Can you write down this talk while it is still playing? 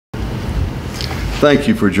Thank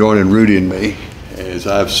you for joining Rudy and me. As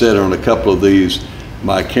I've said on a couple of these,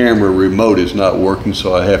 my camera remote is not working,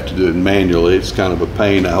 so I have to do it manually. It's kind of a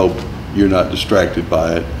pain. I hope you're not distracted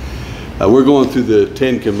by it. We're going through the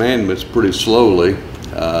Ten Commandments pretty slowly.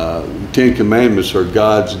 Ten Commandments are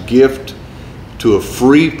God's gift to a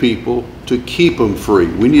free people to keep them free.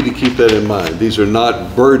 We need to keep that in mind. These are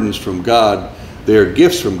not burdens from God. They are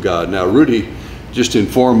gifts from God. Now, Rudy just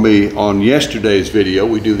informed me on yesterday's video,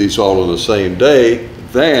 we do these all on the same day,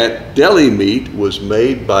 that deli meat was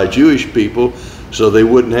made by Jewish people so they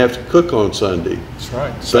wouldn't have to cook on Sunday. That's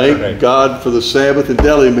right. Thank God for the Sabbath and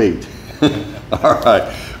deli meat. All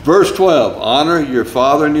right. Verse 12, honor your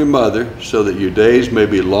father and your mother so that your days may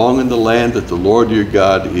be long in the land that the Lord your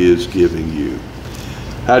God is giving you.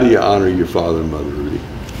 How do you honor your father and mother, Rudy?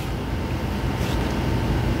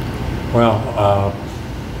 Well,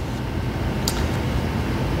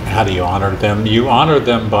 how do you honor them? You honor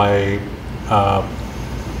them by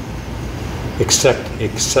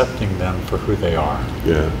accepting them for who they are.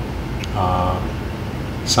 Yeah.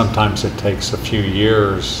 Sometimes it takes a few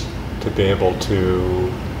years to be able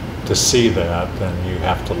to see that, and you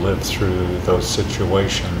have to live through those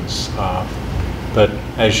situations. But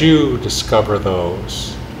as you discover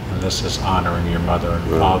those, and this is honoring your mother and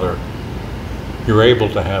father, you're able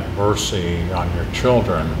to have mercy on your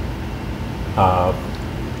children,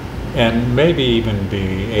 and maybe even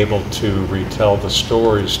be able to retell the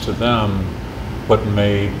stories to them what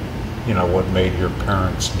made your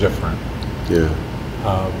parents different. Yeah.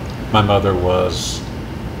 My mother was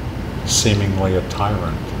seemingly a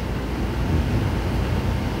tyrant,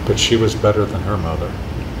 but she was better than her mother.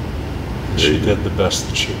 She did the best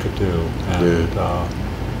that she could do, and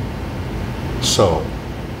so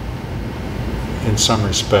in some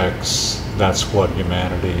respects that's what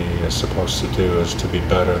humanity is supposed to do, is to be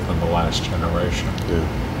better than the last generation. Yeah.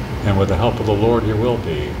 And with the help of the Lord you will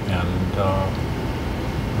be, and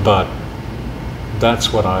but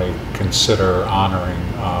that's what I consider honoring.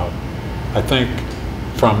 I think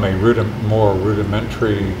from a more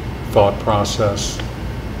rudimentary thought process,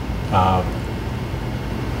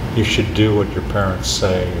 you should do what your parents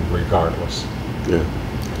say regardless. Yeah.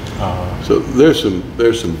 So there's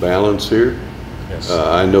some balance here. Yes.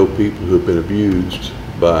 I know people who have been abused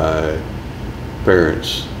by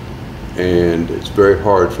parents, and it's very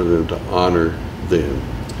hard for them to honor them.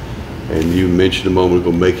 And you mentioned a moment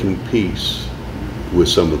ago making peace with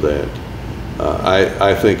some of that.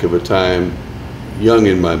 I think of a time young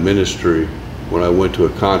in my ministry when I went to a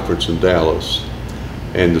conference in Dallas,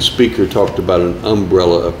 and the speaker talked about an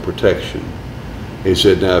umbrella of protection. He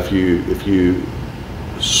said, now if you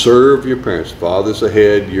serve your parents, father's the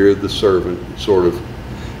head, you're the servant, sort of.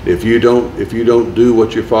 If you don't do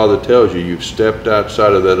what your father tells you, you've stepped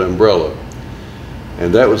outside of that umbrella.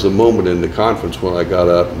 And that was the moment in the conference when I got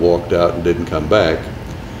up and walked out and didn't come back,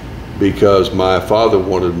 because my father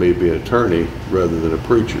wanted me to be an attorney rather than a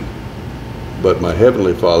preacher. But my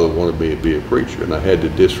heavenly Father wanted me to be a preacher, and I had to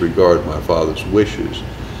disregard my father's wishes.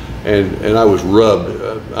 And I was rubbed.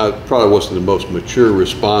 I probably wasn't the most mature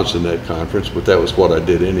response in that conference, but that was what I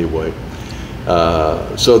did anyway.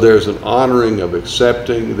 So there's an honoring of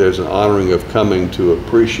accepting, there's an honoring of coming to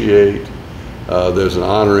appreciate, there's an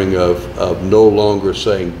honoring of no longer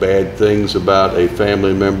saying bad things about a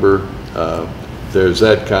family member. There's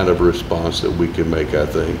that kind of response that we can make, I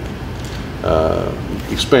think.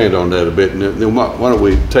 Expand on that a bit, and then why don't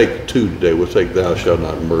we take two today? We'll take thou shalt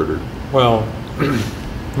not murder. Well,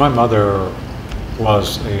 my mother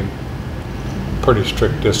was a pretty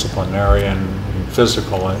strict disciplinarian,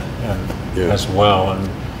 physical and as well, and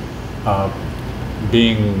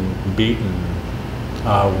being beaten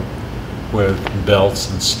with belts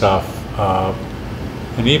and stuff,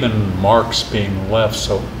 and even marks being left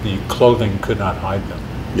so the clothing could not hide them.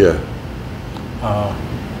 Yeah.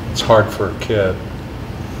 It's hard for a kid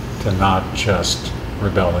to not just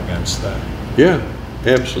rebel against that. Yeah,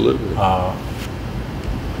 absolutely.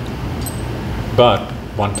 But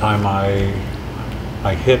one time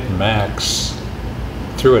I hit Max,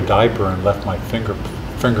 threw a diaper and left my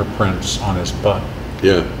fingerprints on his butt.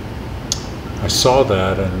 Yeah. I saw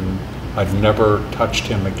that and I've never touched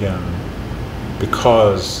him again,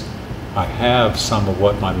 because I have some of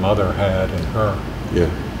what my mother had in her. Yeah,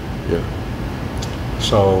 yeah.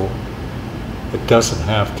 So it doesn't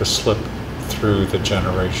have to slip through the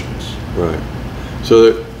generations. Right.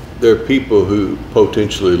 So there are people who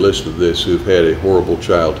potentially listen to this who've had a horrible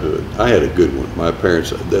childhood. I had a good one. My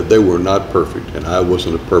parents, they were not perfect, and I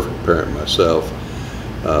wasn't a perfect parent myself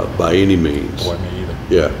by any means. Boy, me either.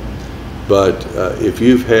 Yeah. But if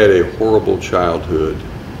you've had a horrible childhood,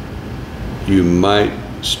 you might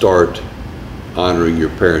start honoring your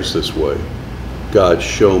parents this way. God,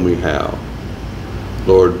 show me how.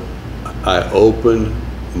 Lord, I open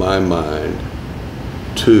my mind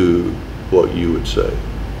to what you would say.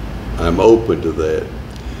 I'm open to that.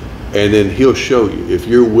 And then he'll show you. If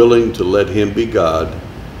you're willing to let him be God,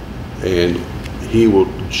 and he will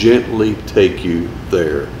gently take you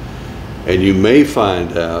there. And you may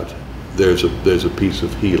find out there's a piece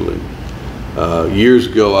of healing. Years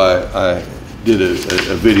ago, I did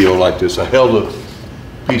a video like this. I held a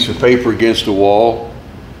piece of paper against a wall.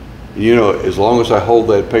 You know, as long as I hold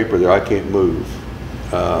that paper there, I can't move.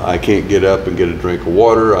 I can't get up and get a drink of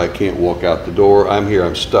water. I can't walk out the door. I'm here,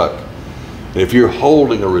 I'm stuck. And if you're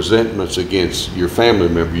holding a resentment against your family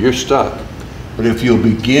member, you're stuck. But if you'll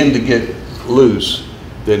begin to get loose,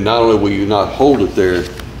 then not only will you not hold it there,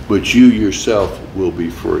 but you yourself will be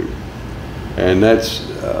free. And that's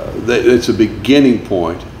a beginning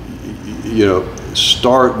point. You know,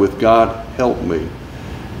 start with, God, help me.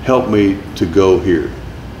 Help me to go here.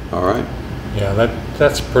 All right? Yeah,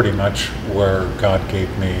 that's pretty much where God gave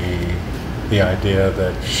me the idea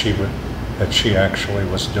that she actually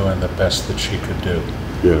was doing the best that she could do.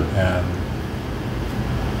 Yeah. And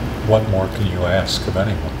what more can you ask of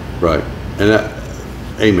anyone? Right. And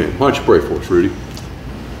amen. Why don't you pray for us, Rudy?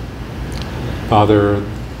 Father,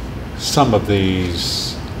 some of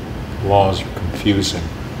these laws are confusing.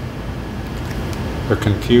 They're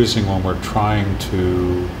confusing when we're trying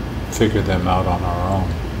to figure them out on our own.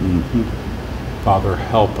 Mm-hmm. Father,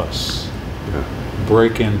 help us. Yeah.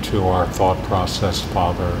 Break into our thought process,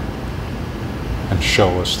 Father, and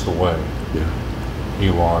show us the way. Yeah.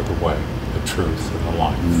 You are the way, the truth, and the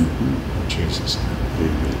life. Mm-hmm. In Jesus' name.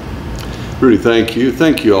 Amen. Rudy, thank you.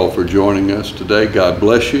 Thank you all for joining us today. God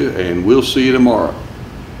bless you, and we'll see you tomorrow.